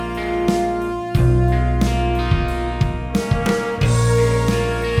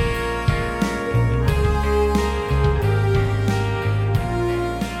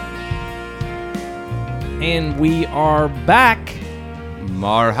And we are back.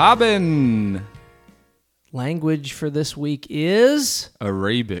 Marhaban. Language for this week is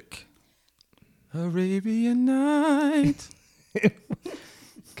Arabic. Arabian Night.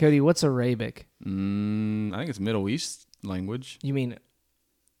 Cody, what's Arabic? I think it's Middle East language. You mean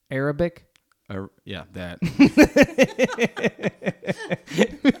Arabic? Yeah, that.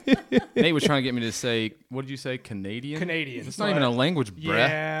 Nate was trying to get me to say, what did you say, Canadian? Canadian. It's not even a language,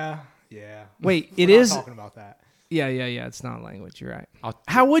 bruh. Yeah. Wait, We're it not is. talking about that. Yeah. It's not a language. You're right.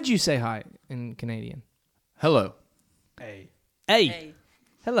 How would you say hi in Canadian? Hello. Hey. Hey.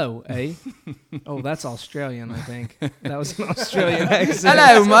 Hello, eh? Oh, that's Australian, I think. That was an Australian accent.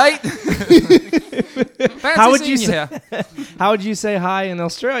 Hello, mate. How would you say? How would you say hi in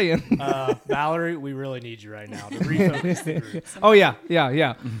Australian? Valerie, we really need you right now to refocus the group. Oh yeah.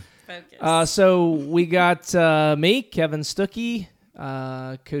 Focus. So we got me, Kevin Stuckey,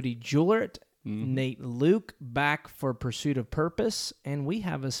 Cody Jewlert, Nate Luke back for Pursuit of Purpose, and we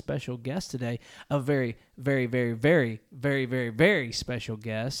have a special guest today, a very, very, very, very, very, very, very special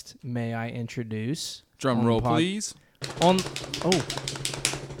guest. May I introduce? Drum roll, please.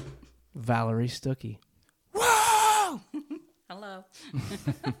 Valerie Stuckey. Hello.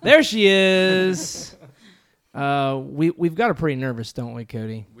 There she is. We've got her pretty nervous, don't we,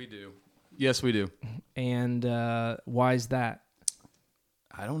 Cody? We do. Yes, we do. And why is that?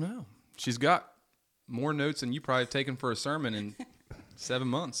 I don't know. She's got more notes than you probably have taken for a sermon in 7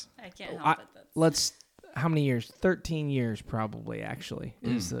 months. I can't help it. How many years? 13 years, probably. Actually,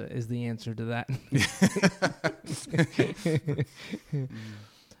 is the answer to that.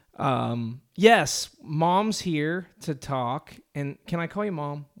 Yes, Mom's here to talk, and can I call you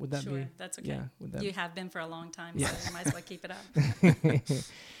Mom? Would that be? Sure, that's okay. Yeah, would that You have been for a long time, Yeah. so you might as well keep it up.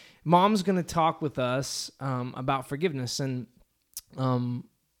 Mom's going to talk with us about forgiveness, and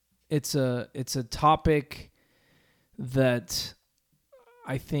it's a topic that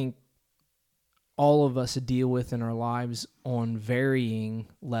I think all of us deal with in our lives on varying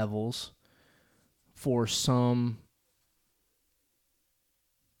levels. For some,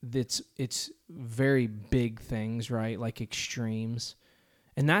 it's very big things, right? Like extremes,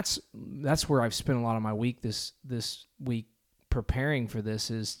 and that's where I've spent a lot of my week this week preparing for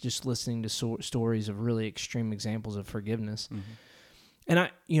this, is just listening to stories of really extreme examples of forgiveness. Mm-hmm. And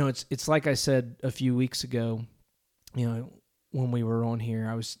it's like I said a few weeks ago, when we were on here,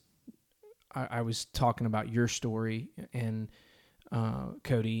 I was talking about your story and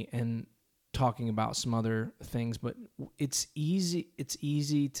Cody, and talking about some other things, but it's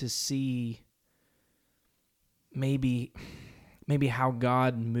easy to see maybe how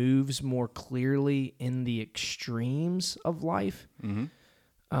God moves more clearly in the extremes of life.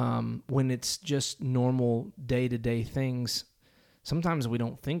 Mm-hmm. When it's just normal day-to-day things, sometimes we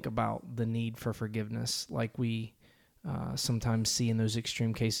don't think about the need for forgiveness like we sometimes see in those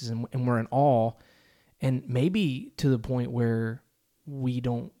extreme cases, and we're in awe, and maybe to the point where we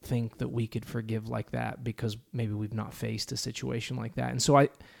don't think that we could forgive like that because maybe we've not faced a situation like that. And so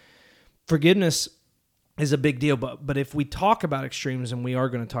forgiveness is a big deal, but if we talk about extremes, and we are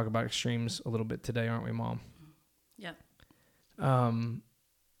going to talk about extremes a little bit today, aren't we, Mom? Yep.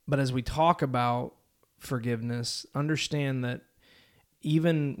 But as we talk about forgiveness, understand that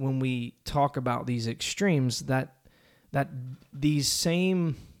even when we talk about these extremes, that these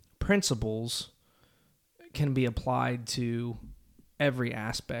same principles can be applied to every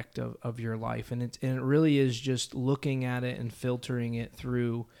aspect of your life. And it really is just looking at it and filtering it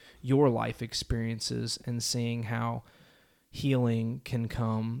through your life experiences and seeing how healing can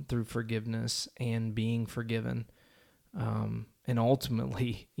come through forgiveness and being forgiven. And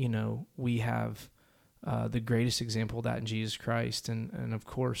ultimately, we have the greatest example of that in Jesus Christ. And of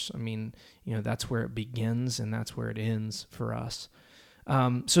course, that's where it begins and that's where it ends for us.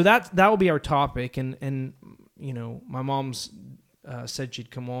 So that will be our topic. And my mom's said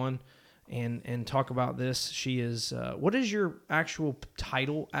she'd come on and talk about this. She is, what is your actual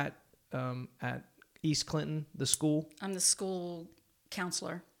title at East Clinton, the school? I'm the school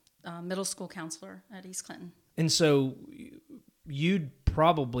counselor, middle school counselor at East Clinton. And so you'd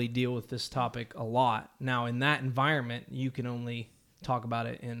probably deal with this topic a lot. Now, in that environment, you can only talk about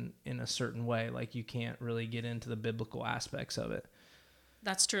it in a certain way. Like, you can't really get into the biblical aspects of it.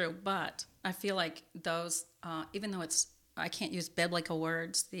 That's true, but I feel like those, even though I can't use biblical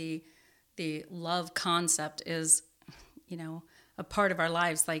words, the love concept is, a part of our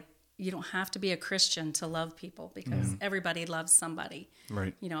lives. Like, you don't have to be a Christian to love people, because everybody loves somebody.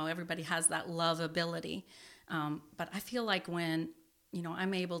 Right. Everybody has that love ability. But I feel like when,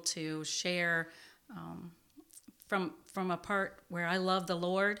 I'm able to share from a part where I love the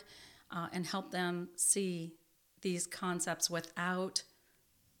Lord, and help them see these concepts without,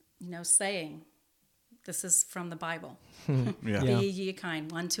 saying, this is from the Bible. Yeah. Yeah. Be ye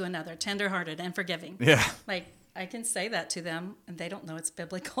kind one to another, tenderhearted and forgiving. Yeah. Like, I can say that to them, and they don't know it's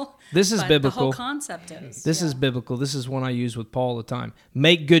biblical. This is but biblical. The whole concept is. This is biblical. This is one I use with Paul all the time.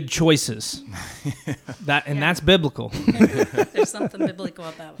 Make good choices. That's biblical. There's something biblical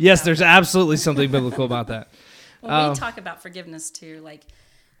about Yes, that. there's absolutely something biblical about that. When we talk about forgiveness too, like,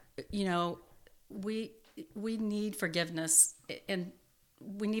 we need forgiveness, and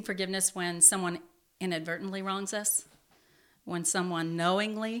we need forgiveness when someone inadvertently wrongs us, when someone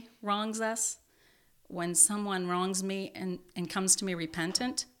knowingly wrongs us, when someone wrongs me and comes to me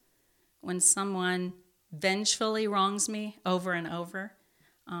repentant, when someone vengefully wrongs me over and over.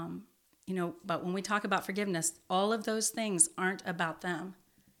 But when we talk about forgiveness, all of those things aren't about them.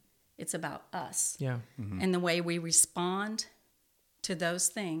 It's about us. Yeah. And the way we respond to those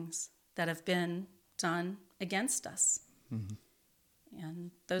things that have been done against us.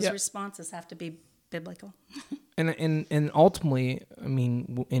 And those Yeah. responses have to be biblical. And ultimately, I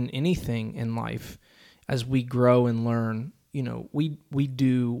mean, in anything in life, as we grow and learn, we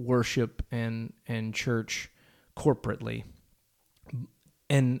do worship and church corporately.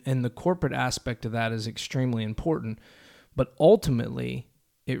 And the corporate aspect of that is extremely important. But ultimately,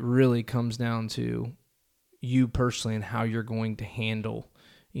 it really comes down to you personally and how you're going to handle,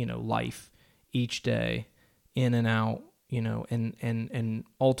 life each day, in and out, and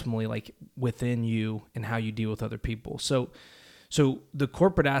ultimately like within you and how you deal with other people. So the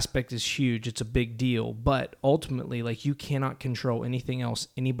corporate aspect is huge. It's a big deal, but ultimately, like, you cannot control anything else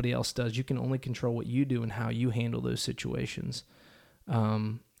anybody else does. You can only control what you do and how you handle those situations.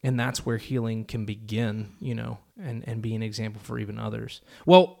 And that's where healing can begin, and be an example for even others.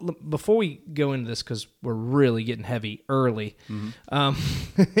 Well, before we go into this, because we're really getting heavy early,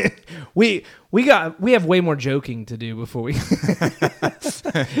 we have way more joking to do before we.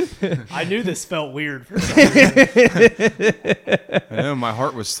 I knew this felt weird for some reason. I know, my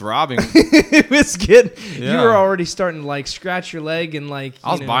heart was throbbing. It was good. You Yeah. were already starting to like scratch your leg and like.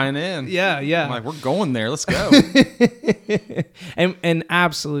 I was buying in. Yeah. I'm like, we're going there. Let's go. And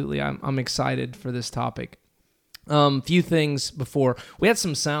absolutely, I'm excited for this topic. Few things before we had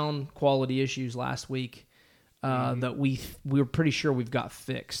some sound quality issues last week that we were pretty sure we've got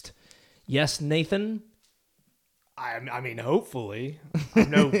fixed. Yes, Nathan. I mean, hopefully,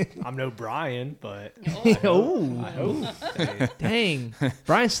 I'm no Brian, but I hope. Dang,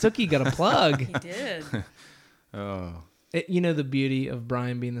 Brian Stuckey got a plug. He did. Oh. The beauty of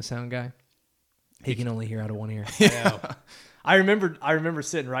Brian being the sound guy. He can only hear out of one ear. I know. I remember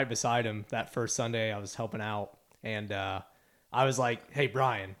sitting right beside him that first Sunday I was helping out, and I was like, "Hey,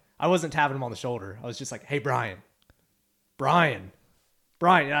 Brian." I wasn't tapping him on the shoulder. I was just like, "Hey, Brian.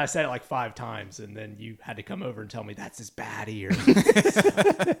 And I said it like 5 times, and then you had to come over and tell me that's his bad ear.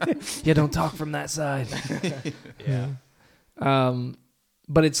 Yeah, don't talk from that side. Yeah.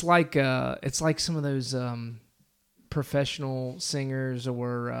 But it's like some of those professional singers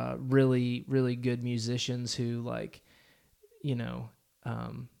or really, really good musicians who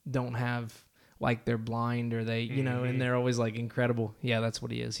don't have, like, they're blind or they, and they're always like incredible. Yeah, that's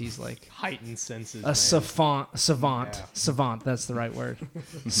what he is. He's like Heightened senses. a man. savant. Yeah. Savant. That's the right word.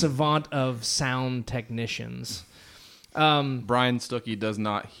 Savant of sound technicians. Brian Stuckey does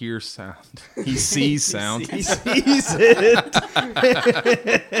not hear sound. He sees sound. He sees it.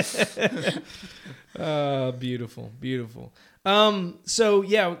 Beautiful. So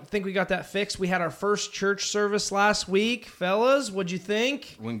yeah, I think we got that fixed. We had our first church service last week, fellas. What'd you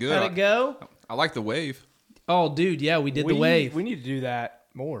think? Went good. How'd it go? I like the wave. Oh, dude, yeah, we did the wave. We need to do that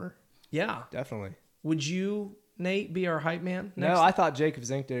more. Yeah. Definitely. Would you, Nate, be our hype man? No, I thought Jacob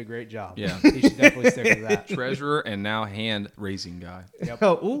Zink did a great job. Yeah. He should definitely stick with that. Treasurer and now hand raising guy.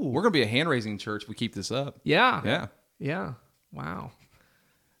 Oh, ooh. We're gonna be a hand raising church if we keep this up. Yeah. Yeah. Yeah. Wow.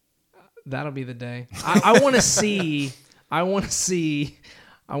 That'll be the day. I want to see. I want to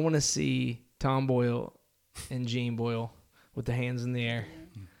see Tom Boyle and Gene Boyle with the hands in the air.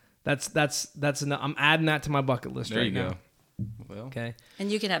 That's enough. I'm adding that to my bucket list There right you now. go. Well, Okay.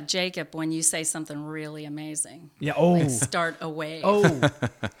 And you could have Jacob when you say something really amazing. Yeah. Oh. Start a wave. Oh.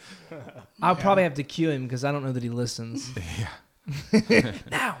 I'll probably have to cue him because I don't know that he listens. yeah.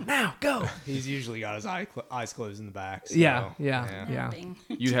 Now, go. He's usually got his eyes closed in the back. So, Yeah. Napping.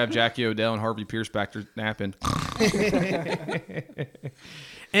 You'd have Jackie Odell and Harvey Pierce back there napping.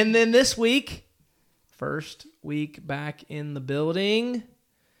 And then this week, first week back in the building,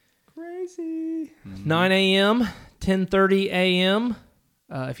 Crazy. 9 a.m., 10:30 a.m.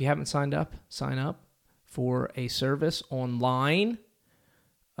 If you haven't signed up, sign up for a service online.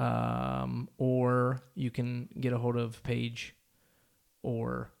 or you can get a hold of Paige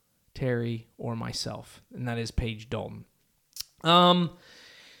or Terry or myself, and that is Paige Dalton.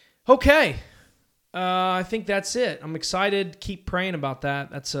 Okay. I think that's it. I'm excited. Keep praying about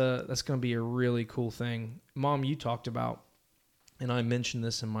that. That's going to be a really cool thing. Mom, you talked about, and I mentioned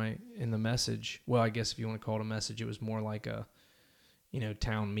this in the message. Well, I guess if you want to call it a message, it was more like a,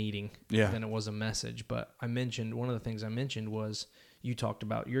 town meeting than it was a message. But one of the things I mentioned was you talked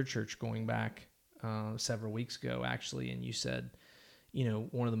about your church going back several weeks ago, actually, and you said,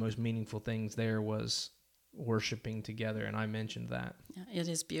 one of the most meaningful things there was worshiping together, and I mentioned that. Yeah, it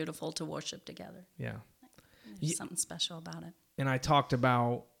is beautiful to worship together. Yeah. There's something special about it. And I talked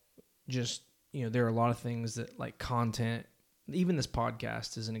about just, there are a lot of things that, like content, even this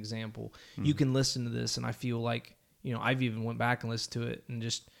podcast is an example. You can listen to this, and I feel like, I've even went back and listened to it, and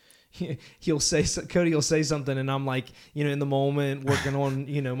just Cody will say something, and I'm like, in the moment working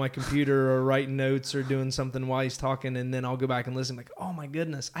on, my computer or writing notes or doing something while he's talking, and then I'll go back and listen, like, oh my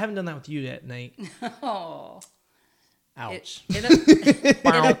goodness, I haven't done that with you yet, Nate. Oh, Ouch.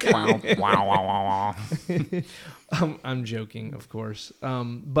 I'm joking, of course,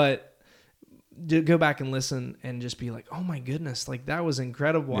 but to go back and listen and just be like, oh my goodness, like that was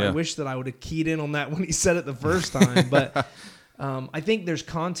incredible. Yeah. I wish that I would have keyed in on that when he said it the first time, but I think there's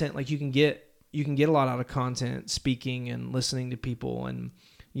content, like you can get a lot out of content, speaking and listening to people and,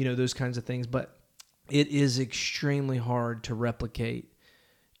 those kinds of things. But it is extremely hard to replicate,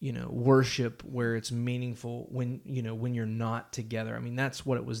 worship where it's meaningful when you're not together. I mean, that's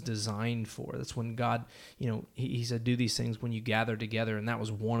what it was designed for. That's when God, he said, do these things when you gather together. And that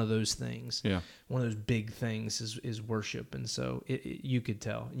was one of those things. Yeah. One of those big things is worship. And so you could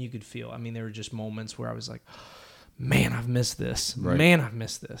tell and you could feel. I mean, there were just moments where I was like, man, I've missed this. Right. Man, I've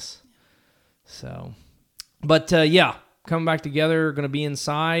missed this. So, but coming back together, going to be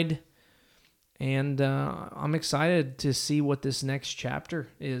inside. And I'm excited to see what this next chapter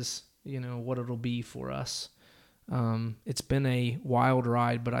is, what it'll be for us. It's been a wild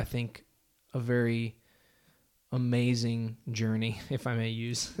ride, but I think a very amazing journey, if I may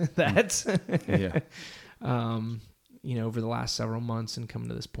use that. Yeah. Over the last several months and coming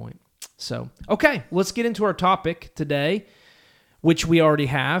to this point. So, okay, let's get into our topic today, which we already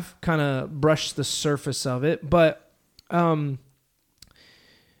have kind of brushed the surface of it, but,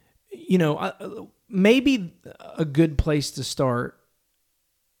 maybe a good place to start,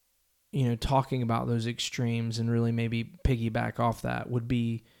 talking about those extremes and really maybe piggyback off that would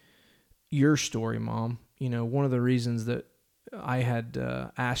be your story, Mom. One of the reasons that I had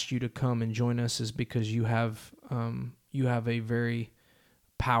asked you to come and join us is because you have a very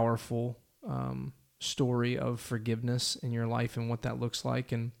powerful story of forgiveness in your life and what that looks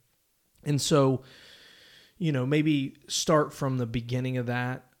like. And so, maybe start from the beginning of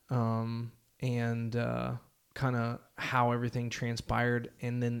that and kind of how everything transpired.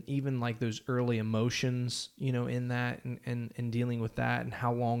 And then even like those early emotions, in that and dealing with that and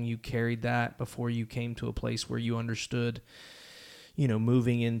how long you carried that before you came to a place where you understood,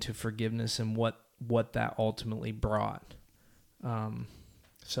 moving into forgiveness and what that ultimately brought.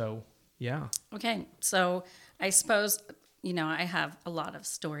 So, yeah. Okay, so I suppose, I have a lot of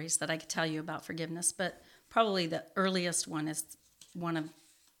stories that I could tell you about forgiveness, but probably the earliest one is one of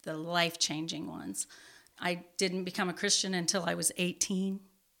the life-changing ones. I didn't become a Christian until I was 18.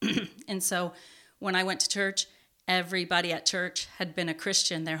 And so when I went to church, everybody at church had been a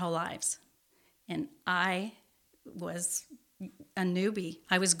Christian their whole lives. And I was a newbie.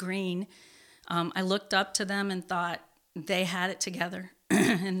 I was green. I looked up to them and thought they had it together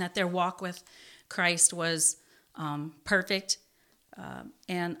and that their walk with Christ was perfect.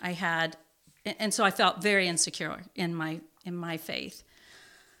 And so I felt very insecure in my faith.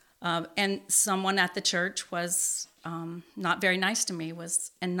 And someone at the church was not very nice to me,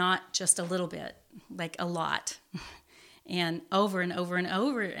 and not just a little bit, like a lot, and over and over and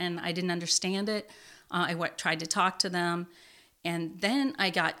over, and I didn't understand it. I tried to talk to them, and then I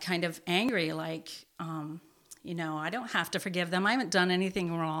got kind of angry, like, I don't have to forgive them. I haven't done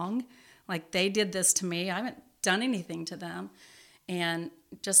anything wrong. Like, they did this to me. I haven't done anything to them, and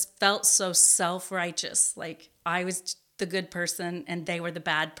just felt so self-righteous, like I was the good person and they were the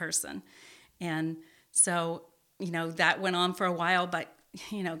bad person. And so, that went on for a while, but,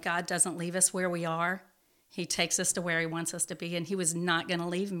 God doesn't leave us where we are. He takes us to where he wants us to be, and he was not going to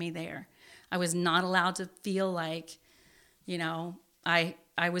leave me there. I was not allowed to feel like, I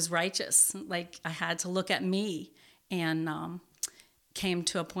was righteous. Like, I had to look at me, and came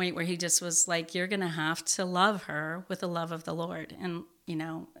to a point where he just was like, you're going to have to love her with the love of the Lord. And,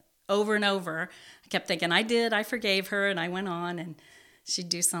 over and over, I kept thinking I forgave her, and I went on, and she'd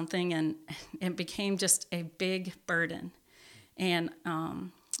do something, and it became just a big burden. And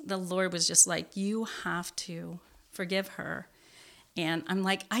the Lord was just like, you have to forgive her. And I'm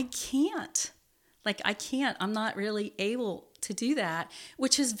like, I can't. I'm not really able to do that,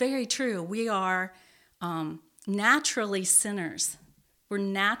 which is very true. We are naturally sinners. We're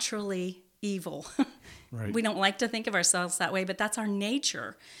naturally evil. Right. We don't like to think of ourselves that way, but that's our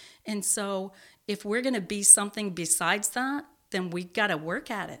nature. And so if we're going to be something besides that, then we got to work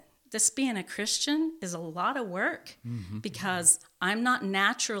at it. This being a Christian is a lot of work because I'm not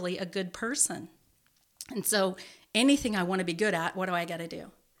naturally a good person. And so anything I want to be good at, what do I got to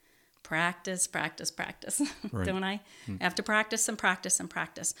do? Practice, practice, practice, Right. don't I? I have to practice and practice and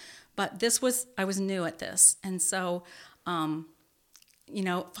practice. But I was new at this. And so,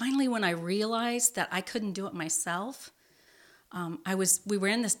 finally when I realized that I couldn't do it myself, we were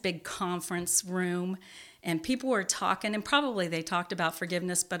in this big conference room and people were talking, and probably they talked about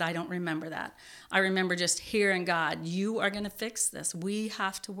forgiveness, but I don't remember that. I remember just hearing God, you are going to fix this. We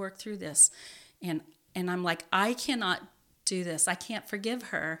have to work through this. And I'm like, I cannot do this. I can't forgive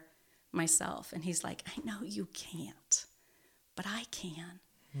her myself. And he's like, I know you can't, but I can.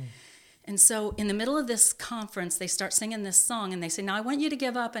 And so in the middle of this conference, they start singing this song and they say, now I want you to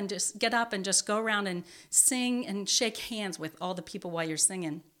get up and just go around and sing and shake hands with all the people while you're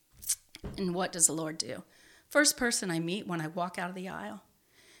singing. And what does the Lord do? First person I meet when I walk out of the aisle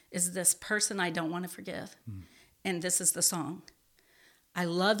is this person I don't want to forgive. And this is the song. I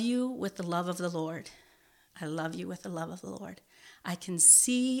love you with the love of the Lord. I love you with the love of the Lord. I can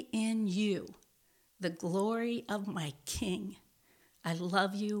see in you the glory of my King. I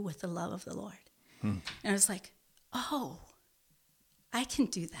love you with the love of the Lord. And I was like, oh, I can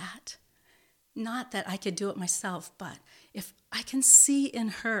do that. Not that I could do it myself, but if I can see in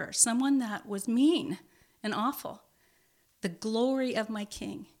her someone that was mean and awful, the glory of my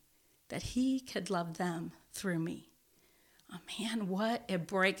King, that he could love them through me. Oh man, what a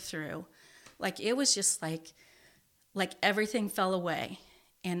breakthrough. It was just like everything fell away.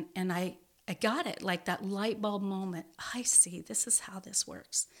 And I got it, like that light bulb moment. I see, this is how this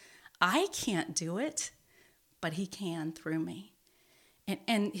works. I can't do it, but he can through me.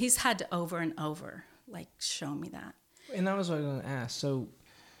 And he's had to over and over, show me that. And that was what I was going to ask. So,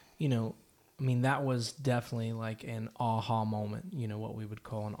 that was definitely like an aha moment, what we would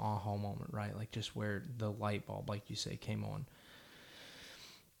call an aha moment, right? Like just where the light bulb, like you say, came on.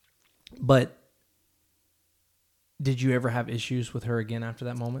 But did you ever have issues with her again after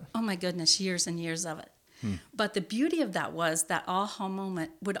that moment? Oh my goodness, years and years of it. But the beauty of that was that aha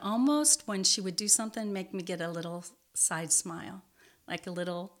moment would almost, when she would do something, make me get a little side smile. Like a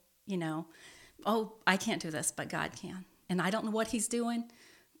little, oh, I can't do this, but God can. And I don't know what he's doing,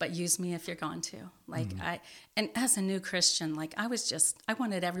 but use me if you're going to. And as a new Christian, I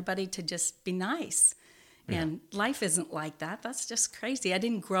wanted everybody to just be nice. Yeah. And life isn't like that. That's just crazy. I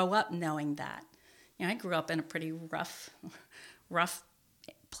didn't grow up knowing that. I grew up in a pretty rough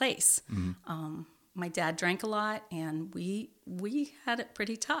place. My dad drank a lot, and we had it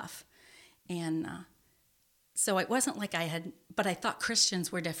pretty tough. And so it wasn't like but I thought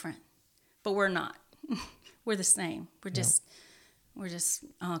Christians were different, but we're not. We're the same. We're just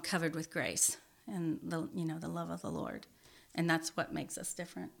covered with grace and the love of the Lord, and that's what makes us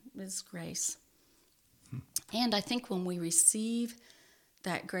different is grace. And I think when we receive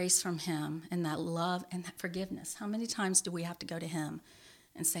that grace from him and that love and that forgiveness, how many times do we have to go to him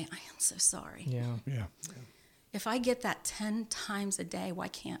and say, I am so sorry? Yeah. If I get that 10 times a day, why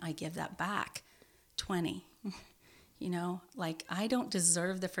can't I give that back 20? I don't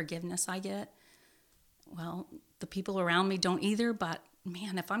deserve the forgiveness I get. Well, the people around me don't either, but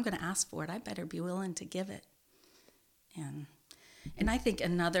man, if I'm going to ask for it, I better be willing to give it. And I think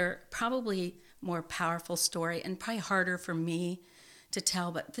another probably more powerful story, and probably harder for me to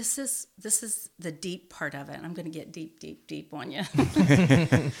tell, but this is the deep part of it. I'm going to get deep, deep, deep on you.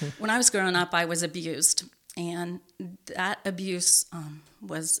 When I was growing up, I was abused, and that abuse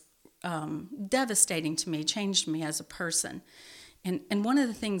was devastating to me, changed me as a person. And one of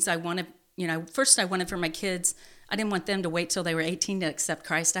the things I wanted, first I wanted for my kids, I didn't want them to wait till they were 18 to accept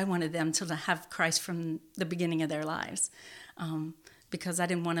Christ. I wanted them to have Christ from the beginning of their lives, because I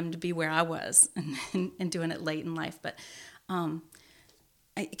didn't want them to be where I was and doing it late in life. But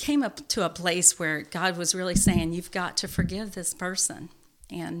I came up to a place where God was really saying, you've got to forgive this person.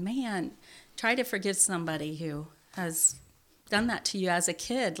 And man, try to forgive somebody who has done that to you as a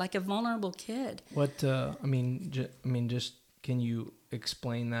kid, like a vulnerable kid. What, just can you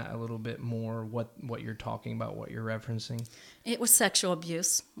explain that a little bit more, what you're talking about, what you're referencing? It was sexual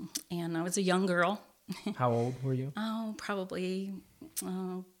abuse, and I was a young girl. How old were you? Oh, probably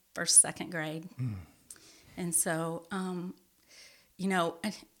first, second grade. And so, and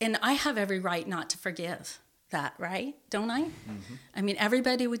I have every right not to forgive that, right? Don't I? I mean,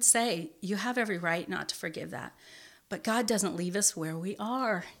 everybody would say you have every right not to forgive that. But God doesn't leave us where we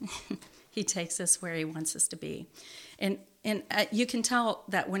are. He takes us where he wants us to be. And you can tell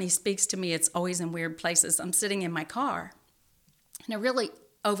that when he speaks to me, it's always in weird places. I'm sitting in my car, and I really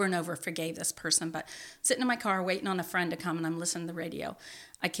over and over forgave this person, but sitting in my car waiting on a friend to come, and I'm listening to the radio.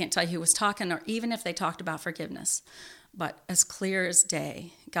 I can't tell you who was talking or even if they talked about forgiveness. But as clear as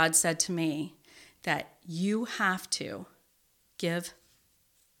day, God said to me that you have to give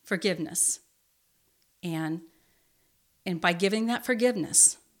forgiveness. And by giving that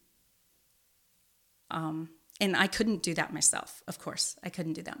forgiveness, and I couldn't do that myself, of course. I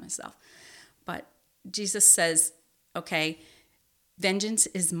couldn't do that myself. But Jesus says, okay, vengeance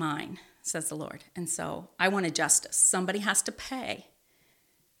is mine, says the Lord. And so I want a justice. Somebody has to pay.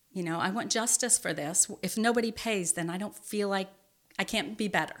 I want justice for this. If nobody pays, then I don't feel like I can't be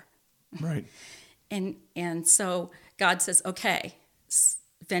better. Right. And so God says, okay,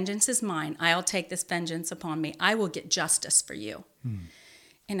 vengeance is mine. I'll take this vengeance upon me. I will get justice for you.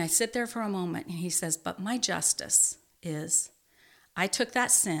 And I sit there for a moment, and he says, but my justice is I took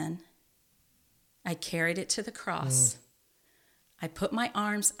that sin, I carried it to the cross, I put my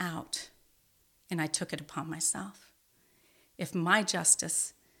arms out, and I took it upon myself. If my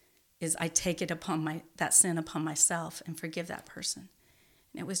justice is I take it upon that sin upon myself and forgive that person.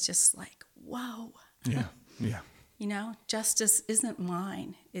 And it was just like, whoa. Yeah. Justice isn't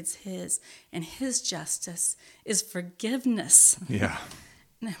mine, it's his. And his justice is forgiveness. Yeah.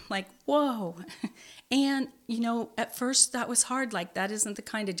 And I'm like, whoa. And, at first that was hard. Like, that isn't the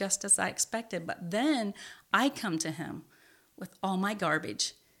kind of justice I expected. But then I come to him with all my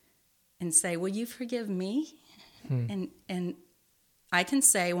garbage and say, will you forgive me? And I can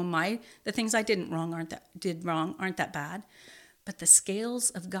say, well, the things I did wrong aren't that bad. But the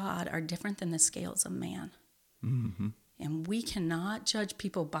scales of God are different than the scales of man. Mm-hmm. And we cannot judge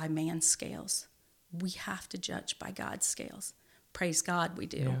people by man's scales. We have to judge by God's scales. Praise God we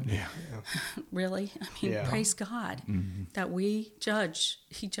do. Yeah. Really? Praise God that we judge.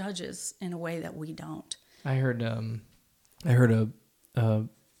 He judges in a way that we don't. I heard a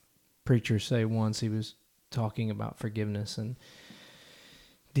preacher say once, he was talking about forgiveness and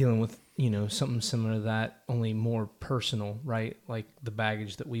dealing with, something similar to that, only more personal, right? Like the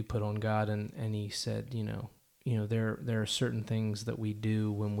baggage that we put on God. And he said, there are certain things that we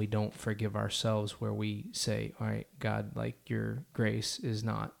do when we don't forgive ourselves, where we say, all right, God, like your grace is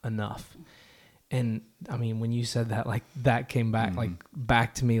not enough. And I mean, when you said that, like that came back,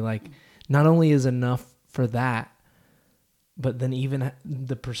 back to me, like not only is enough for that, but then even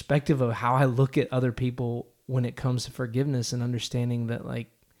the perspective of how I look at other people when it comes to forgiveness and understanding that like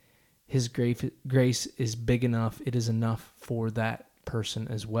his grace is big enough. It is enough for that person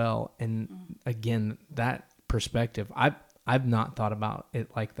as well. And again, that perspective, I've not thought about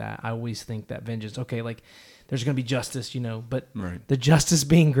it like that. I always think that vengeance, okay, like there's going to be justice, but the justice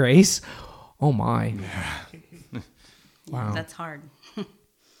being grace, oh my. Yeah, wow. That's hard.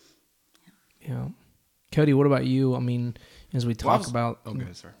 Yeah. Cody, what about you? I mean, as we talk about...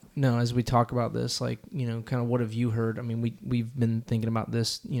 Okay, sorry. No, as we talk about this, like, kind of what have you heard? I mean, we've been thinking about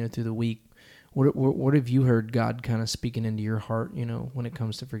this, through the week. What have you heard God kind of speaking into your heart, when it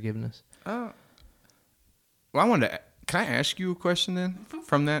comes to forgiveness? Well, can I ask you a question then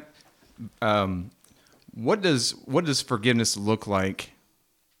from that? What does forgiveness look like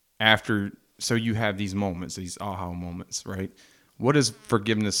after, so you have these moments, these aha moments, right? What does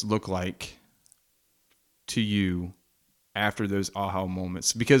forgiveness look like to you after those aha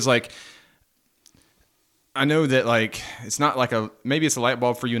moments? Because like, I know that like, it's not like maybe it's a light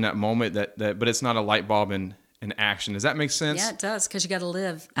bulb for you in that moment but it's not a light bulb in action. Does that make sense? Yeah, it does. Cause you got to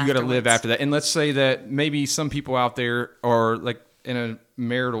live. You got to live after that. And let's say that maybe some people out there are like in a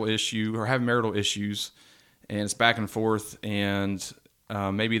marital issue or have marital issues and it's back and forth and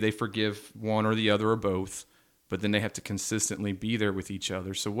maybe they forgive one or the other or both, but then they have to consistently be there with each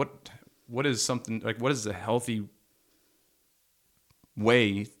other. So what is something like, what is a healthy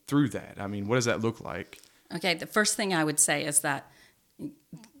way through that? I mean, what does that look like? Okay, the first thing I would say is that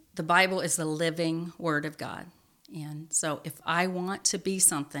the Bible is the living Word of God. And so if I want to be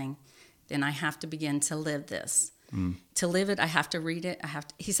something, then I have to begin to live this. To live it, I have to read it.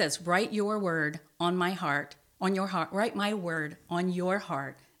 He says, write your word on my heart, on your heart, write my word on your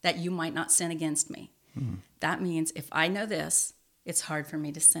heart that you might not sin against me. That means if I know this, it's hard for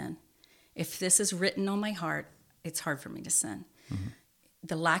me to sin. If this is written on my heart, it's hard for me to sin.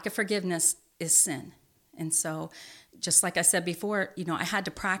 The lack of forgiveness is sin. And so, just like I said before, I had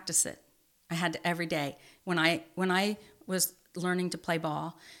to practice it. I had to every day. When I was learning to play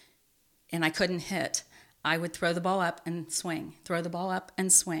ball and I couldn't hit, I would throw the ball up and swing, throw the ball up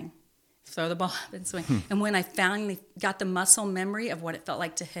and swing, throw the ball up and swing. And when I finally got the muscle memory of what it felt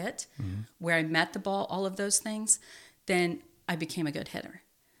like to hit, where I met the ball, all of those things, then I became a good hitter.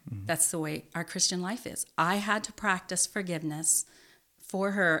 That's the way our Christian life is. I had to practice forgiveness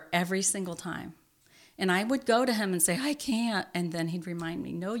for her every single time. And I would go to him and say, I can't. And then he'd remind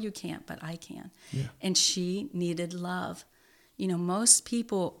me, no, you can't, but I can. Yeah. And she needed love. Most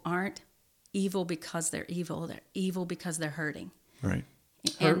people aren't evil because they're evil. They're evil because they're hurting. Right.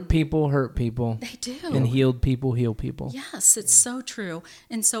 Hurt people hurt people. They do. And healed people heal people. Yes, it's so true.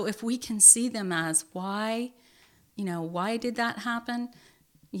 And so if we can see them as why did that happen?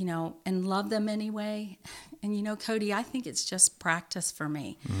 And love them anyway. And, Cody, I think it's just practice for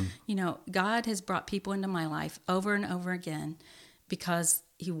me. God has brought people into my life over and over again because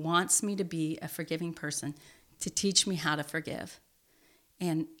he wants me to be a forgiving person, to teach me how to forgive.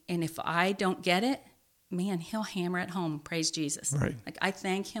 And if I don't get it, man, he'll hammer it home. Praise Jesus. Right. Like, I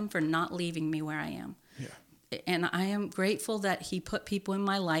thank him for not leaving me where I am. Yeah. And I am grateful that he put people in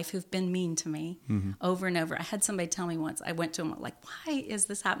my life who've been mean to me over and over. I had somebody tell me once, I went to him like, why is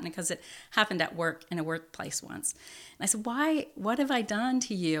this happening? Because it happened at work, in a workplace once. And I said, what have I done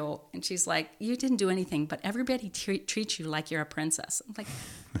to you? And she's like, you didn't do anything, but everybody treats you like you're a princess. I'm like,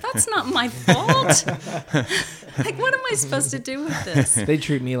 that's not my fault. Like, what am I supposed to do with this? They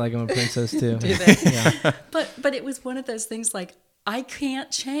treat me like I'm a princess too. Do they? Yeah. But it was one of those things like, I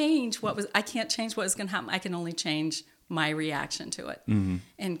can't change what was going to happen. I can only change my reaction to it.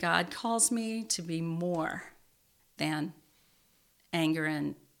 And God calls me to be more than anger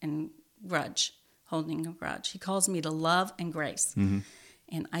and grudge, holding a grudge. He calls me to love and grace.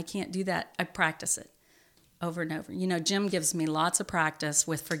 And I can't do that. I practice it over and over. Jim gives me lots of practice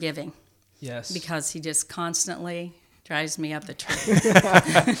with forgiving. Yes. Because he just constantly drives me up the tree.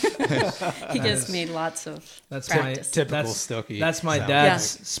 He gives me lots of practice. Typical Stokey. That's my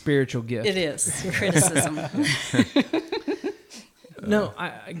dad's spiritual gift. It is criticism. No,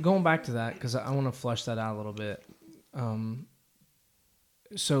 I going back to that because I want to flesh that out a little bit.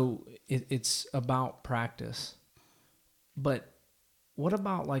 So it's about practice, but what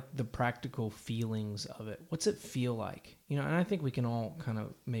about like the practical feelings of it? What's it feel like? And I think we can all kind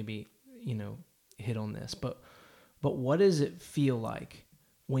of maybe hit on this, but what does it feel like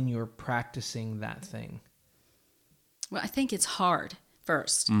when you're practicing that thing? Well, I think it's hard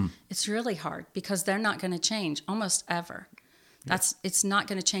first. It's really hard because they're not going to change almost ever. It's not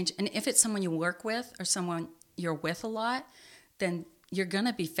going to change. And if it's someone you work with or someone you're with a lot, then you're going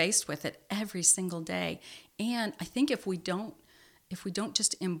to be faced with it every single day. And I think if we don't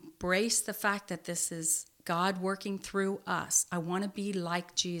just embrace the fact that this is God working through us, I want to be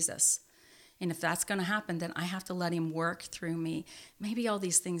like Jesus. And if that's going to happen, then I have to let him work through me. Maybe all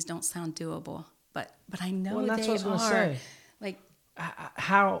these things don't sound doable, but I know that's they what I was going to are. say. Like,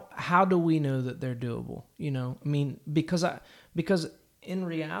 how do we know that they're doable? I mean, because in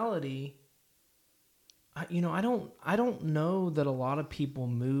reality, I don't know that a lot of people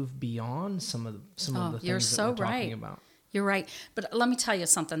move beyond some of the things that we're talking about. You're right. But let me tell you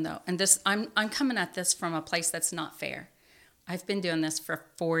something though. And this, I'm coming at this from a place that's not fair. I've been doing this for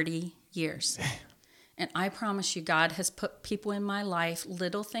 40 years. And I promise you, God has put people in my life,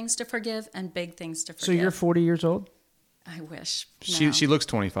 little things to forgive and big things to forgive. So you're 40 years old? I wish. She looks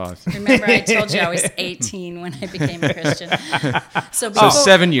 25. Remember, I told you I was 18 when I became a Christian. So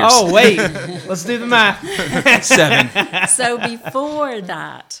 7 years. Oh, wait. Let's do the math. 7. So before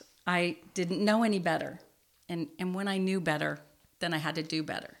that, I didn't know any better. And when I knew better, then I had to do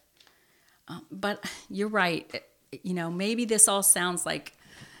better. But you're right. Maybe this all sounds like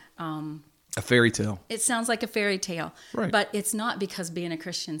a fairy tale. It sounds like a fairy tale. Right. But it's not, because being a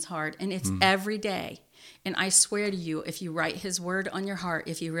Christian's hard. And it's every day. And I swear to you, if you write his word on your heart,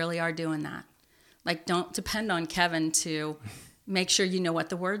 if you really are doing that, like, don't depend on Kevin to make sure you know what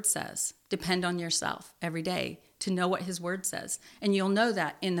the word says. Depend on yourself every day to know what his word says. And you'll know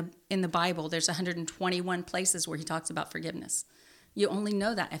that in the Bible, there's 121 places where he talks about forgiveness. You only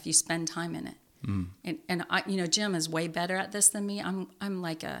know that if you spend time in it. And I, Jim is way better at this than me. I'm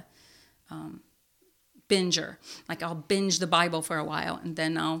like a binger. Like, I'll binge the Bible for a while and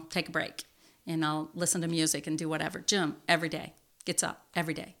then I'll take a break and I'll listen to music and do whatever. Jim, every day, gets up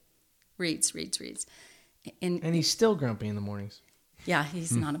every day, reads. And he's still grumpy in the mornings. Yeah,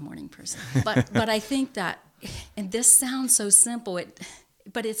 he's not a morning person. But I think that, and this sounds so simple,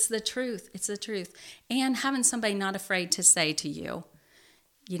 but it's the truth. It's the truth. And having somebody not afraid to say to you,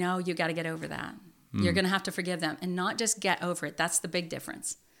 you got to get over that. You're going to have to forgive them and not just get over it. That's the big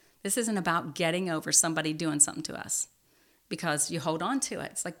difference. This isn't about getting over somebody doing something to us because you hold on to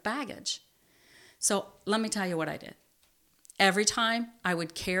it. It's like baggage. So let me tell you what I did. Every time I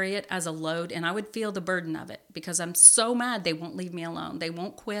would carry it as a load and I would feel the burden of it because I'm so mad they won't leave me alone. They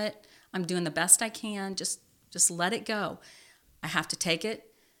won't quit. I'm doing the best I can. Just let it go. I have to take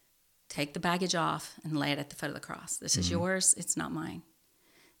the baggage off and lay it at the foot of the cross. This is yours. It's not mine.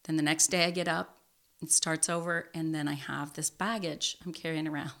 Then the next day I get up, it starts over, and then I have this baggage I'm carrying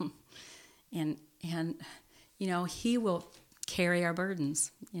around. And you know, he will carry our burdens.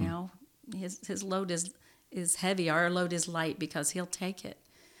 You know, his load is heavy. Our load is light because he'll take it.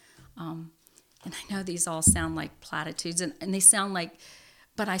 And I know these all sound like platitudes, and they sound like,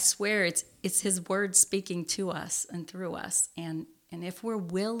 but I swear it's his word speaking to us and through us. And if we're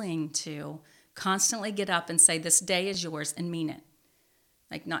willing to constantly get up and say, this day is yours, and mean it,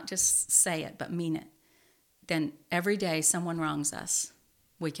 like not just say it, but mean it, then every day someone wrongs us,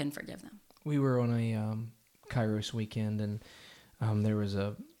 we can forgive them. We were on a Kairos weekend, and there was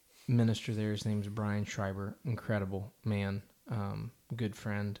a minister there. His name's Brian Schreiber. Incredible man, good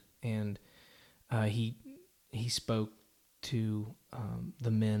friend. And he spoke to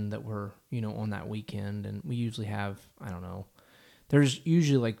the men that were, you know, on that weekend. And we usually have, I don't know, there's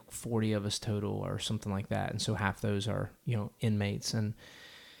usually like 40 of us total or something like that. And so half those are, you know, inmates. And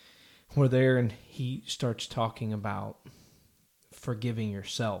we're there, and he starts talking about forgiving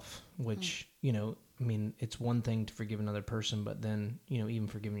yourself, which, you know, I mean, it's one thing to forgive another person, but then, you know, even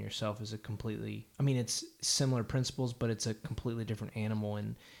forgiving yourself is a completely, I mean, it's similar principles, but it's a completely different animal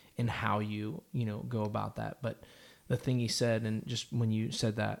in how you know, go about that. But the thing he said, and just when you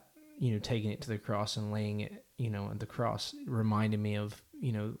said that, you know, taking it to the cross and laying it, you know, at the cross, reminded me of,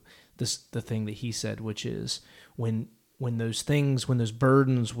 you know, the thing that he said, which is when those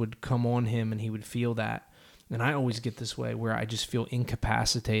burdens would come on him and he would feel that. And I always get this way where I just feel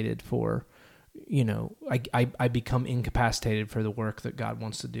incapacitated for, you know, I become incapacitated for the work that God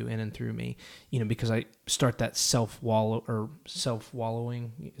wants to do in and through me, you know, because I start that self-wallowing.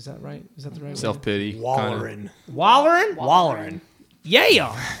 Is that right? Is that the right word? Self-pity. Wallering. Wallering?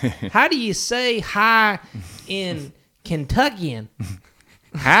 Yeah. How do you say hi in Kentuckian?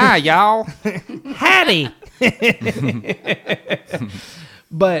 Hi, y'all. Howdy.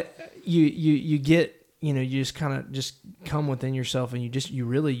 But you get, you know, you just kind of just come within yourself, and you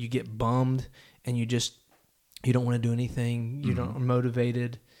get bummed, and you don't want to do anything. You don't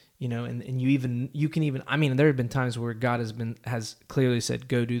motivated, you know, and you can even, I mean, there have been times where God has clearly said,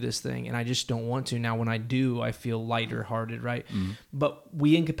 go do this thing. And I just don't want to. Now, when I do, I feel lighter hearted. Right. Mm-hmm. But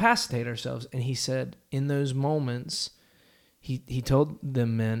we incapacitate ourselves. And he said, in those moments, he told the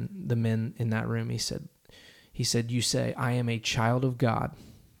men in that room, he said, you say, I am a child of God.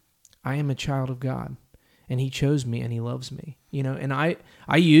 I am a child of God. And he chose me and he loves me, you know, and I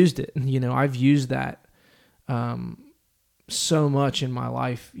used it, you know, I've used that, so much in my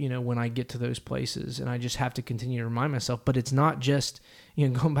life, you know, when I get to those places, and I just have to continue to remind myself. But it's not just, you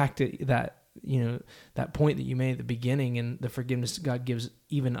know, going back to that, you know, that point that you made at the beginning, and the forgiveness God gives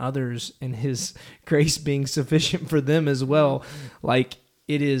even others, and his grace being sufficient for them as well. Like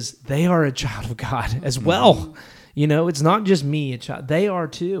they are a child of God as well. You know, it's not just me, a child, they are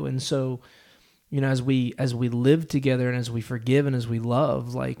too. And so, you know, as we live together, and as we forgive, and as we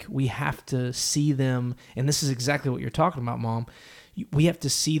love, like, we have to see them. And this is exactly what you're talking about, Mom. We have to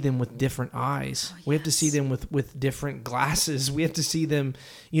see them with different eyes. Oh, yes. We have to see them with different glasses. We have to see them,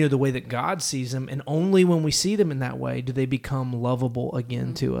 you know, the way that God sees them. And only when we see them in that way do they become lovable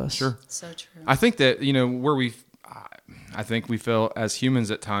again to us. Sure. So true. I think that, you know, I think we fail as humans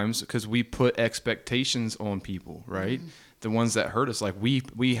at times because we put expectations on people, right? Mm-hmm. The ones that hurt us, like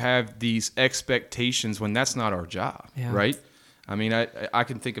we have these expectations when that's not our job, right? I mean, I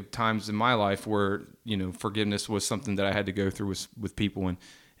can think of times in my life where, you know, forgiveness was something that I had to go through with people,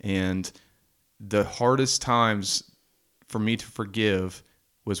 and the hardest times for me to forgive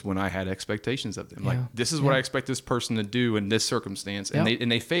was when I had expectations of them. Like, this is what I expect this person to do in this circumstance, and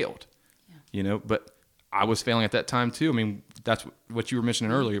they failed, you know, but I was failing at that time too. I mean, that's what you were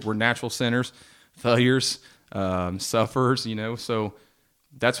mentioning earlier. We're natural sinners, failures, sufferers, you know. So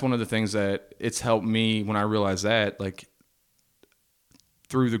that's one of the things that it's helped me when I realized that, like,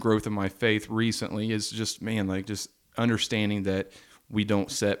 through the growth of my faith recently, is just, man, like, just understanding that we don't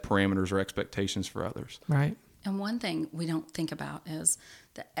set parameters or expectations for others. Right. And one thing we don't think about is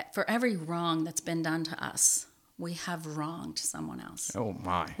that for every wrong that's been done to us, we have wronged someone else. Oh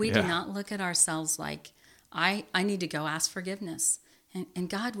my. We do not look at ourselves like, I need to go ask forgiveness. And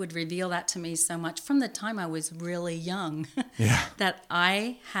God would reveal that to me so much from the time I was really young. Yeah. That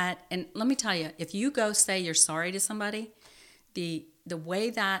I had, and let me tell you, if you go say you're sorry to somebody, the way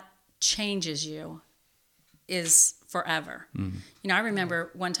that changes you is forever. You know, I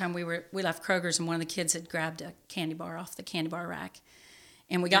remember one time we left Kroger's and one of the kids had grabbed a candy bar off the candy bar rack.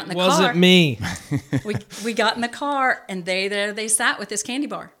 And we got in the car. Wasn't me. we got in the car and they sat with this candy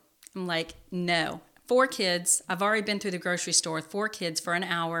bar. I'm like, no. 4 kids. I've already been through the grocery store with 4 kids for an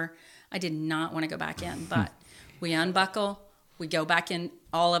hour. I did not want to go back in, but we unbuckle, we go back in,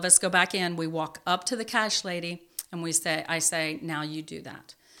 all of us go back in, we walk up to the cash lady and I say, now you do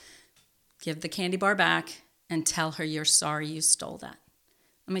that. Give the candy bar back and tell her you're sorry you stole that.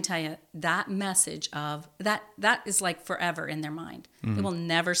 Let me tell you, that message of that is like forever in their mind. They will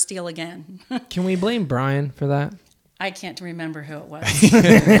never steal again. Can we blame Brian for that? I can't remember who it was.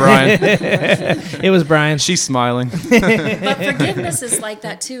 Brian, It was Brian. she's smiling. But forgiveness is like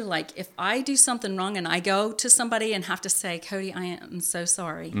that too. Like if I do something wrong and I go to somebody and have to say, Cody, I am so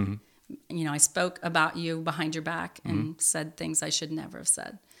sorry. You know, I spoke about you behind your back and said things I should never have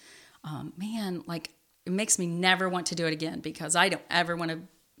said. Man, like it makes me never want to do it again because I don't ever want to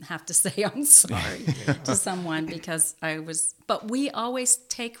have to say I'm sorry to someone because but we always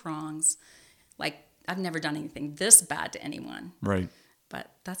take wrongs. Like I've never done anything this bad to anyone. Right.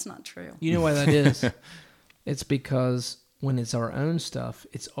 But that's not true. You know why that is? It's because when it's our own stuff,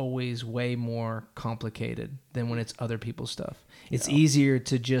 it's always way more complicated than when it's other people's stuff. It's easier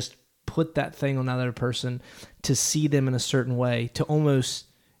to just put that thing on another person, to see them in a certain way, to almost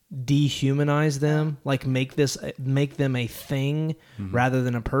dehumanize them, like make them a thing rather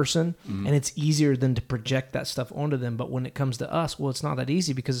than a person. And it's easier than to project that stuff onto them. But when it comes to us, well, it's not that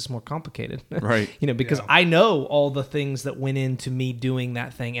easy because it's more complicated. Right. You know, because I know all the things that went into me doing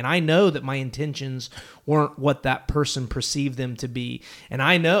that thing. And I know that my intentions weren't what that person perceived them to be. And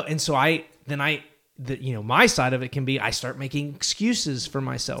I know, and so my side of it can be I start making excuses for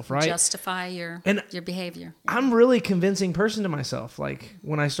myself, right? Justify your behavior. I'm really a convincing person to myself. Like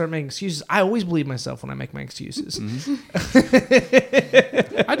when I start making excuses, I always believe myself when I make my excuses.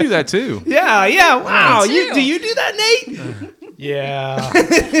 I do that too. Yeah. Wow. Me too. Do you do that, Nate? Yeah.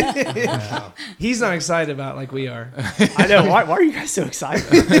 He's not excited about it like we are. I know. Why are you guys so excited?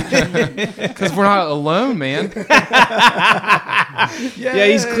 Because we're not alone, man. Yeah,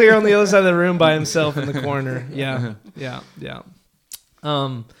 he's clear on the other side of the room by himself in the corner. Yeah.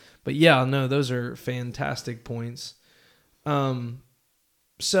 But yeah, no, those are fantastic points.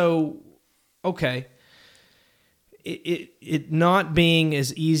 So, okay. It not being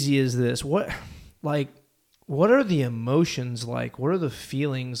as easy as this. What are the emotions like? What are the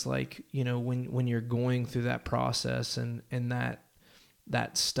feelings like, you know, when you're going through that process and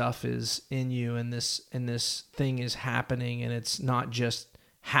that stuff is in you and this thing is happening and it's not just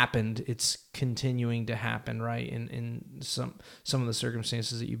happened, it's continuing to happen, right? In some of the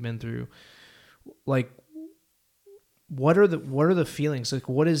circumstances that you've been through. Like what are the feelings? Like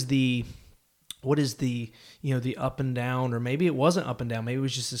what is the you know, the up and down, or maybe it wasn't up and down. Maybe it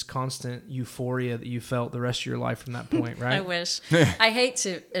was just this constant euphoria that you felt the rest of your life from that point, right? I wish. I hate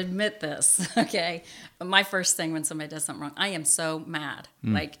to admit this, okay? But my first thing when somebody does something wrong, I am so mad.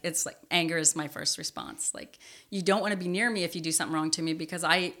 Like, it's like anger is my first response. Like, you don't want to be near me if you do something wrong to me because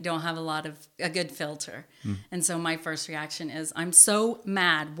I don't have a good filter. And so my first reaction is, I'm so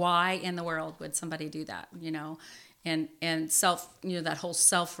mad. Why in the world would somebody do that, you know? And self, you know, that whole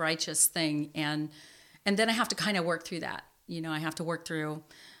self-righteous thing. And then I have to kind of work through that. You know, I have to work through,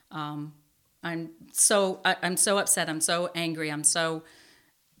 I'm so upset. I'm so angry.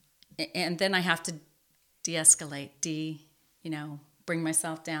 and then I have to de-escalate, bring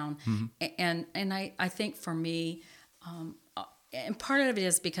myself down. And I think for me, and part of it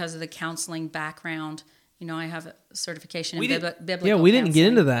is because of the counseling background. You know, I have a certification in biblical Yeah, we didn't counseling. get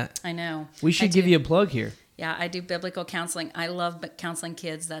into that. I know. We should give you a plug here. Yeah, I do biblical counseling. I love counseling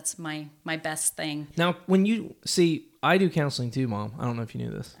kids. That's my best thing. Now, when you see, I do counseling too, Mom. I don't know if you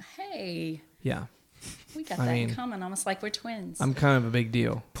knew this. Hey, Yeah, we got that in common, almost like we're twins. I'm kind of a big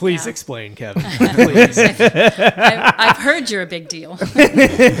deal. Please Yeah. explain, Kevin. Please. I've heard you're a big deal from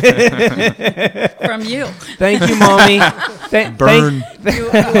you. Thank you, Mommy. Burn.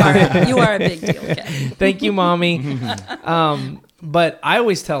 You are a big deal. Okay. Thank you, Mommy. But I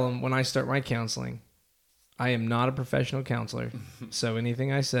always tell them when I start my counseling, I am not a professional counselor. So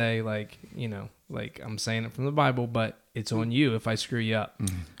anything I say, like I'm saying it from the Bible, but it's on you if I screw you up.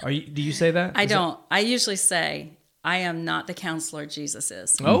 Do you say that? I don't. I usually say, I am not the counselor Jesus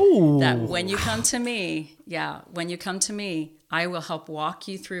is. Oh. That when you come to me, I will help walk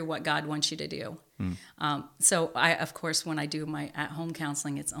you through what God wants you to do. So I, of course, when I do my at-home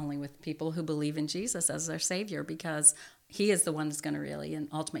counseling, it's only with people who believe in Jesus as their Savior, because He is the one that's going to really and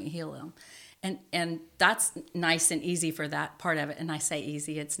ultimately heal them. And that's nice and easy for that part of it. And I say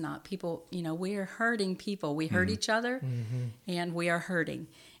easy, it's not. People, we are hurting people. We hurt each other, and we are hurting.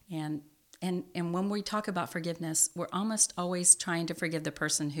 And when we talk about forgiveness, we're almost always trying to forgive the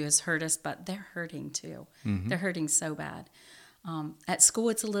person who has hurt us, but they're hurting too. They're hurting so bad. At school,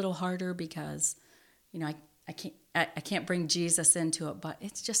 it's a little harder because, I can't bring Jesus into it, but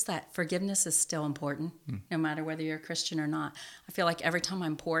it's just that forgiveness is still important, no matter whether you're a Christian or not. I feel like every time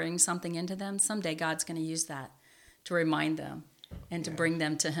I'm pouring something into them, someday God's going to use that to remind them and to bring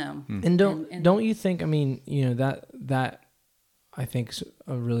them to Him. And don't you think? I mean, that I think is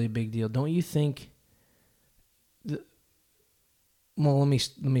a really big deal. Don't you think? Well, let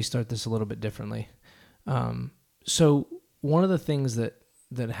me start this a little bit differently. So one of the things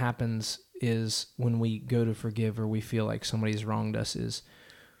that happens is when we go to forgive or we feel like somebody's wronged us is,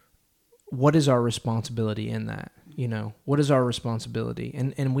 what is our responsibility in that? What is our responsibility?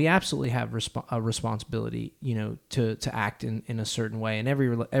 And we absolutely have a responsibility, to act in a certain way. And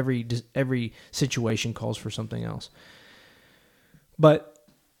every situation calls for something else. But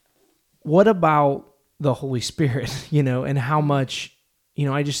what about the Holy Spirit, and how much,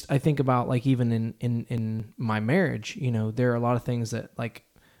 I think about, like, even in my marriage, there are a lot of things that, like,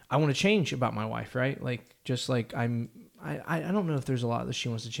 I want to change about my wife, right? Like, just like I don't know if there's a lot that she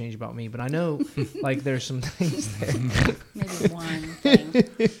wants to change about me, but I know like there's some things there. Maybe one thing.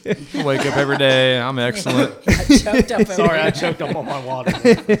 Wake up every day. I'm excellent. I choked up on my water.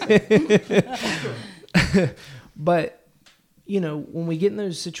 But, when we get in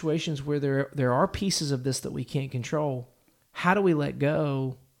those situations where there are pieces of this that we can't control, how do we let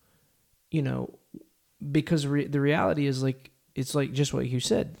go? Because the reality is, like, it's like just what you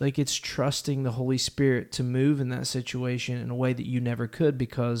said, like, it's trusting the Holy Spirit to move in that situation in a way that you never could,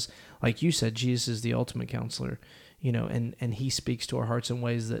 because, like you said, Jesus is the ultimate counselor, and He speaks to our hearts in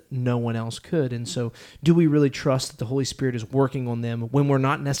ways that no one else could. And so, do we really trust that the Holy Spirit is working on them when we're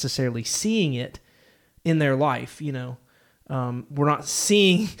not necessarily seeing it in their life? We're not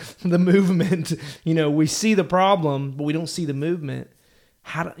seeing the movement. We see the problem, but we don't see the movement.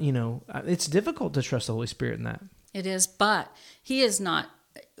 It's difficult to trust the Holy Spirit in that. It is, but He is not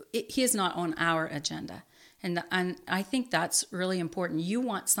on our agenda. And I think that's really important. You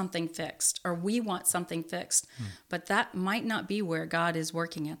want something fixed, or we want something fixed, but that might not be where God is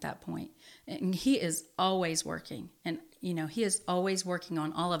working at that point. And He is always working. And, He is always working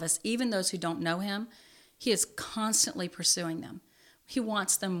on all of us, even those who don't know Him. He is constantly pursuing them. He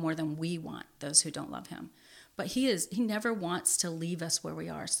wants them more than we want those who don't love Him. But He never wants to leave us where we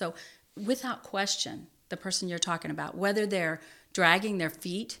are. So without question, the person you're talking about, whether they're dragging their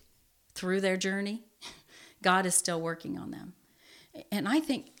feet through their journey, God is still working on them. And I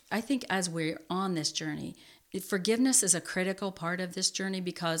think as we're on this journey, forgiveness is a critical part of this journey,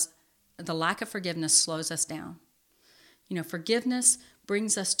 because the lack of forgiveness slows us down. Forgiveness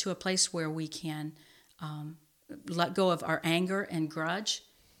brings us to a place where we can let go of our anger and grudge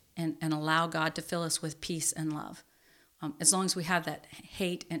and allow God to fill us with peace and love. As long as we have that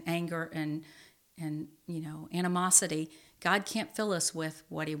hate and anger and animosity, God can't fill us with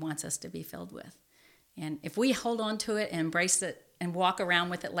what He wants us to be filled with. And if we hold on to it and embrace it and walk around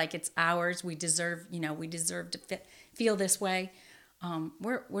with it like it's ours, we deserve to feel this way,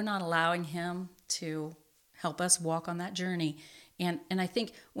 we're not allowing Him to help us walk on that journey. And I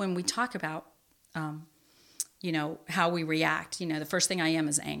think when we talk about how we react, the first thing I am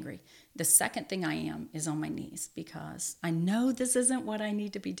is angry. The second thing I am is on my knees, because I know this isn't what I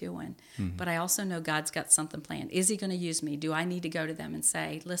need to be doing, but I also know God's got something planned. Is He going to use me? Do I need to go to them and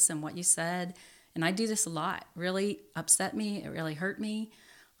say, listen, what you said, and I do this a lot, really upset me, it really hurt me.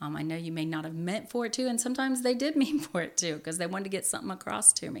 I know you may not have meant for it to, and sometimes they did mean for it to, because they wanted to get something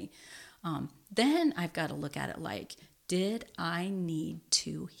across to me. Then I've got to look at it like, did I need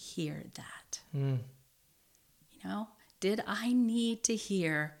to hear that? Did I need to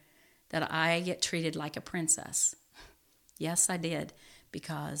hear that I get treated like a princess? Yes, I did,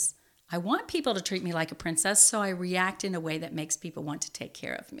 because I want people to treat me like a princess, so I react in a way that makes people want to take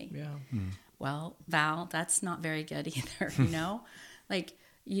care of me. Yeah. Well, Val, that's not very good either,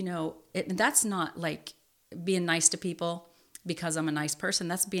 that's not like being nice to people because I'm a nice person.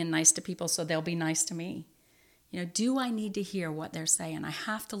 That's being nice to people so they'll be nice to me. Do I need to hear what they're saying? I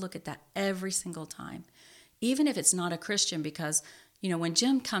have to look at that every single time, even if it's not a Christian, because when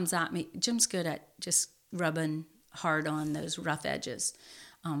Jim comes at me, Jim's good at just rubbing hard on those rough edges.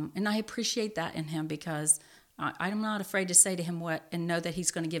 And I appreciate that in him, because I'm not afraid to say to him what and know that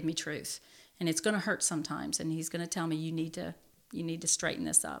he's going to give me truth. And it's going to hurt sometimes, and he's going to tell me you need to straighten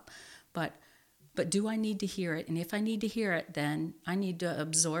this up. But do I need to hear it? And if I need to hear it, then I need to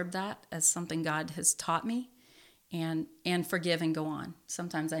absorb that as something God has taught me and forgive and go on.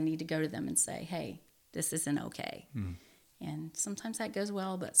 Sometimes I need to go to them and say, hey, this isn't okay. And sometimes that goes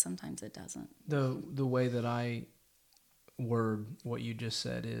well, but sometimes it doesn't. The way that I word what you just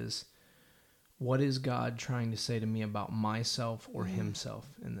said is, what is God trying to say to me about myself or himself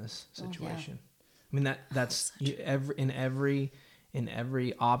in this situation? I mean, that's in every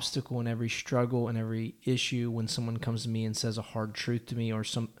obstacle, in every struggle, in every issue, when someone comes to me and says a hard truth to me, or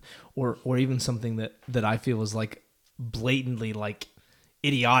or even something that I feel is like blatantly like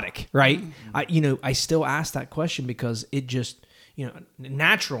idiotic, right? I still ask that question because it just,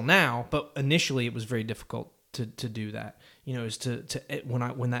 natural now, but initially it was very difficult to do that. Is to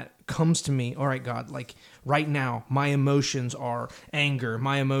when that comes to me, all right, God, like right now, my emotions are anger,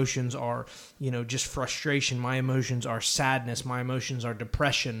 my emotions are, just frustration, my emotions are sadness, my emotions are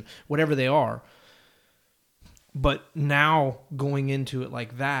depression, whatever they are. But now going into it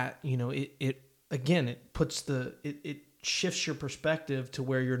like that, it puts it shifts your perspective to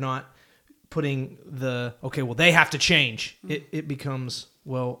where you're not putting they have to change. It becomes,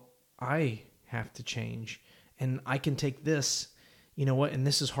 well, I have to change. And I can take this, and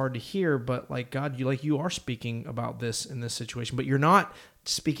this is hard to hear, but like, God, you are speaking about this in this situation, but you're not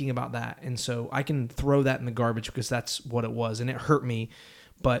speaking about that. And so I can throw that in the garbage because that's what it was. And it hurt me,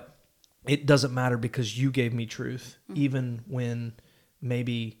 but it doesn't matter because you gave me truth, even when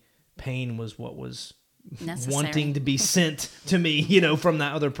maybe pain was what was necessary, wanting to be sent to me, from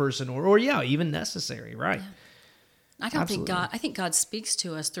that other person or even necessary. Right. Yeah. I think God speaks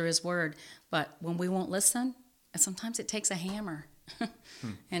to us through his word, but when we won't listen, sometimes it takes a hammer.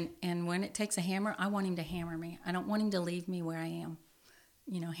 And when it takes a hammer, I want him to hammer me. I don't want him to leave me where I am.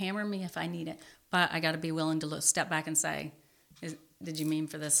 Hammer me if I need it. But I got to be willing to step back and say, did you mean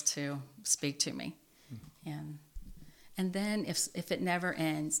for this to speak to me? And then if it never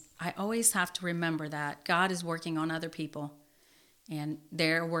ends, I always have to remember that God is working on other people. And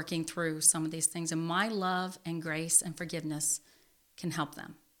they're working through some of these things. And my love and grace and forgiveness can help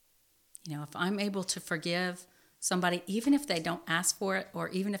them. If I'm able to forgive somebody, even if they don't ask for it or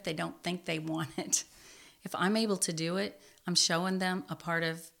even if they don't think they want it, if I'm able to do it, I'm showing them a part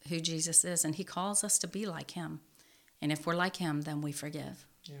of who Jesus is. And he calls us to be like him. And if we're like him, then we forgive.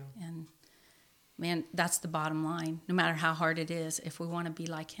 Yeah. And man, that's the bottom line. No matter how hard it is, if we want to be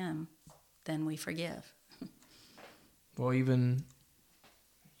like him, then we forgive. Well, even,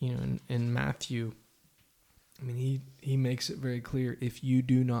 in Matthew, I mean, he makes it very clear, if you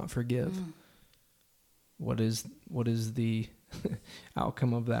do not forgive, what is the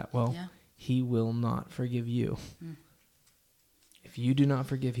outcome of that? Well, he will not forgive you. If you do not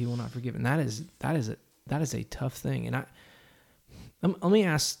forgive, he will not forgive. And that is a tough thing. And let me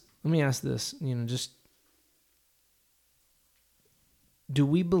ask this, just, do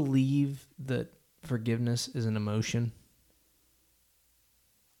we believe that forgiveness is an emotion?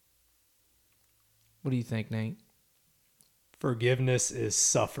 What do you think, Nate? Forgiveness is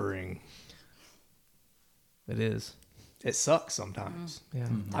suffering. It is. It sucks sometimes. Yeah.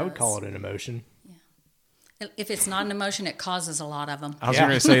 I would call it an emotion. Yeah. If it's not an emotion, it causes a lot of them. I was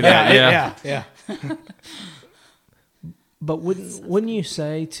going to say that. Yeah. But wouldn't you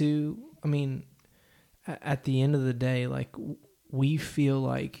say too, I mean, at the end of the day, like, we feel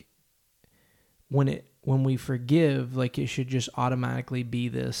like when we forgive, like, it should just automatically be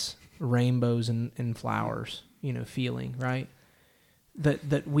this rainbows and flowers, feeling, right?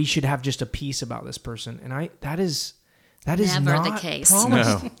 That we should have just a peace about this person. And that is never not the case.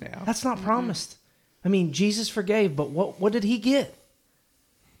 Promised. No. Yeah. That's not promised. I mean, Jesus forgave, but what did he get?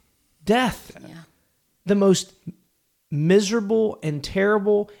 Death. Yeah. The most miserable and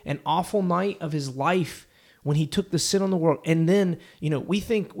terrible and awful night of his life when he took the sin on the world. And then, we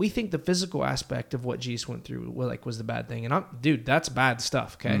think the physical aspect of what Jesus went through was the bad thing. And that's bad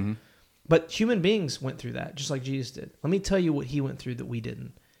stuff, okay? Mm-hmm. But human beings went through that just like Jesus did. Let me tell you what he went through that we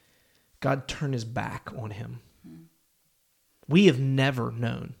didn't. God turned his back on him. Mm-hmm. We have never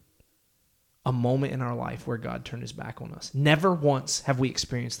known a moment in our life where God turned his back on us. Never once have we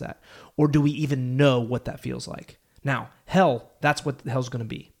experienced that. Or do we even know what that feels like? Now, hell, that's what hell's going to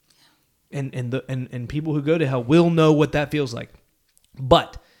be. And people who go to hell will know what that feels like.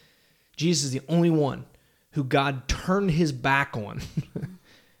 But Jesus is the only one who God turned his back on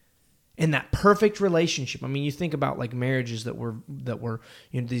in that perfect relationship. I mean, you think about like marriages that were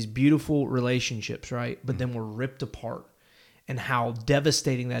these beautiful relationships, right? But then were ripped apart. and how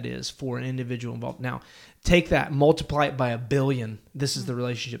devastating that is for an individual involved. Now, take that, multiply it by 1 billion. This is the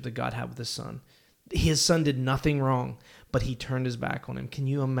relationship that God had with his son. His son did nothing wrong, but he turned his back on him. Can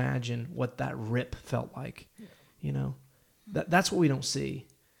you imagine what that rip felt like? You know, that's what we don't see.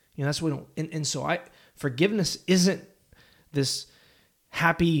 You know, that's what we don't. And so forgiveness isn't this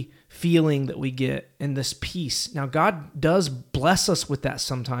happy feeling that we get and this peace. Now, God does bless us with that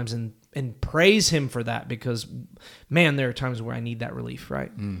sometimes, and praise him for that, because, man, there are times where I need that relief,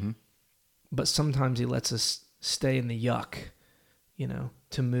 right? Mm-hmm. But sometimes he lets us stay in the yuck, you know,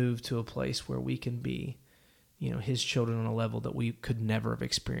 to move to a place where we can be, you know, his children on a level that we could never have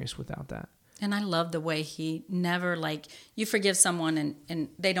experienced without that. And I love the way he never, like, you forgive someone and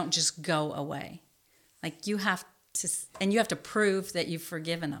they don't just go away. Like, you have to prove that you've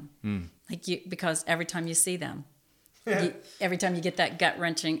forgiven them. Like, because every time you see them, every time you get that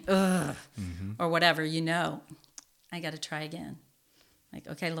gut-wrenching, ugh, or whatever, you know, I got to try again. Like,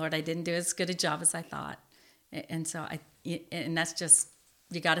 okay, Lord, I didn't do as good a job as I thought. And so and that's just,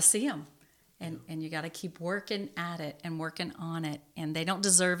 you got to see them. And you got to keep working at it and working on it. And they don't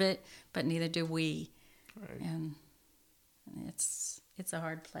deserve it, but neither do we. Right. And it's a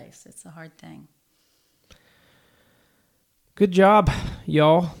hard place. It's a hard thing. Good job,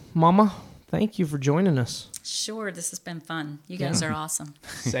 y'all. Mama, thank you for joining us. Sure, this has been fun. You guys are awesome.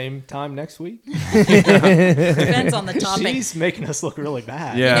 Same time next week. Depends on the topic. She's making us look really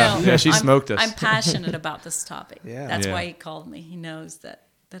bad. Yeah, You know, she smoked us. I'm passionate about this topic. Yeah. That's Yeah. why he called me. He knows that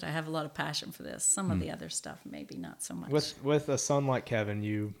I have a lot of passion for this. Some of the other stuff, maybe not so much. With a son like Kevin,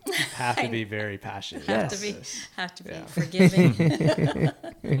 you have to be very passionate. have Yes. to be forgiving.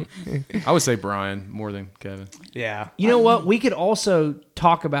 I would say Brian more than Kevin. Yeah. You know what? We could also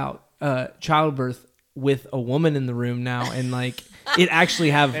talk about childbirth with a woman in the room now, and like it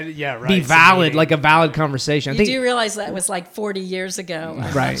actually have Yeah, right. be It's valid, amazing. like a valid conversation. I You think. do realize that was like 40 years ago.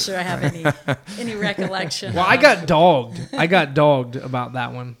 I'm Right. not sure I have any recollection. Well, I got dogged about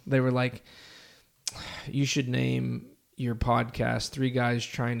that one. They were like, "You should name your podcast 3 Guys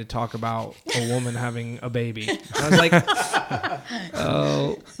Trying to Talk About a Woman Having a Baby." And I was like,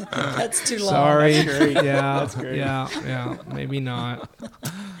 "Oh, That's too long. sorry, That's great. yeah, That's great. yeah, maybe not."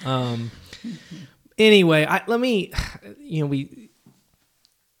 Anyway,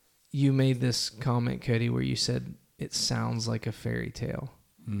 you made this comment, Cody, where you said it sounds like a fairy tale,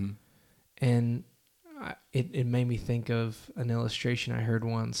 and it made me think of an illustration I heard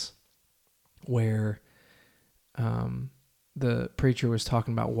once, where the preacher was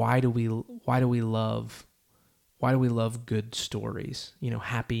talking about why do we love good stories, you know,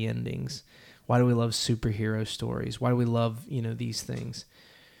 happy endings. Why do we love superhero stories? Why do we love, you know, these things?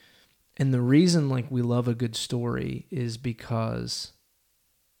 And the reason like we love a good story is because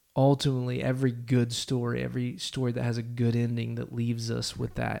ultimately every good story, every story that has a good ending that leaves us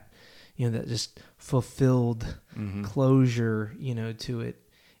with that, you know, that just fulfilled closure, you know, to it,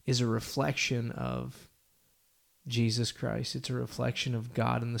 is a reflection of Jesus Christ. It's a reflection of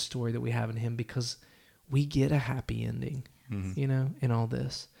God and the story that we have in him, because we get a happy ending, you know, in all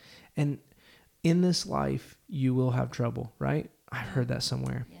this. And in this life, you will have trouble, right? I've heard that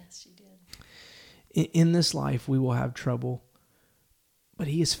somewhere. Yes, you did. In this life, we will have trouble, but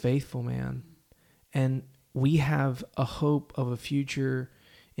he is faithful, man. And we have a hope of a future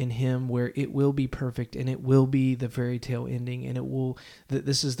in him where it will be perfect, and it will be the fairy tale ending, and it will,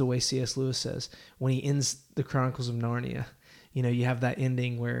 this is the way C.S. Lewis says, when he ends the Chronicles of Narnia, you know, you have that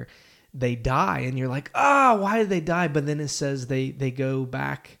ending where they die, and you're like, why did they die? But then it says they go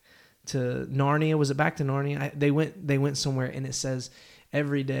back to Narnia. Was it back to Narnia? They went somewhere, and it says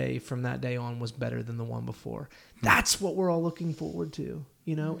every day from that day on was better than the one before. That's what we're all looking forward to,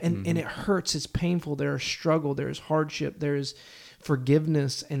 you know? And it hurts. It's painful. There's struggle. There's hardship. There's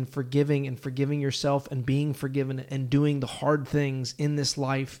forgiveness and forgiving yourself and being forgiven and doing the hard things in this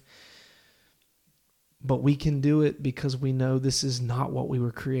life. But we can do it because we know this is not what we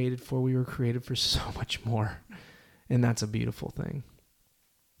were created for. We were created for so much more. And that's a beautiful thing.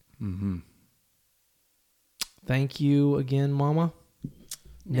 Mm-hmm. Thank you again, Mama.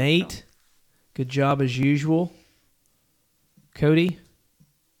 Nate, good job as usual. Cody,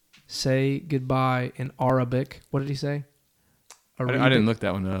 say goodbye in Arabic. What did he say? I didn't look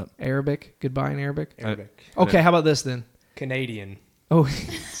that one up. Arabic. Goodbye in Arabic. Arabic. Okay, how about this then? Canadian. Oh,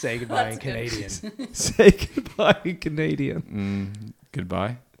 Say goodbye in That's good. Canadian. say goodbye in Canadian.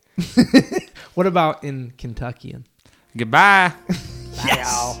 Goodbye. What about in Kentuckian? Goodbye.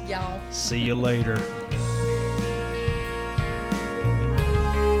 Yes. Y'all. See you later.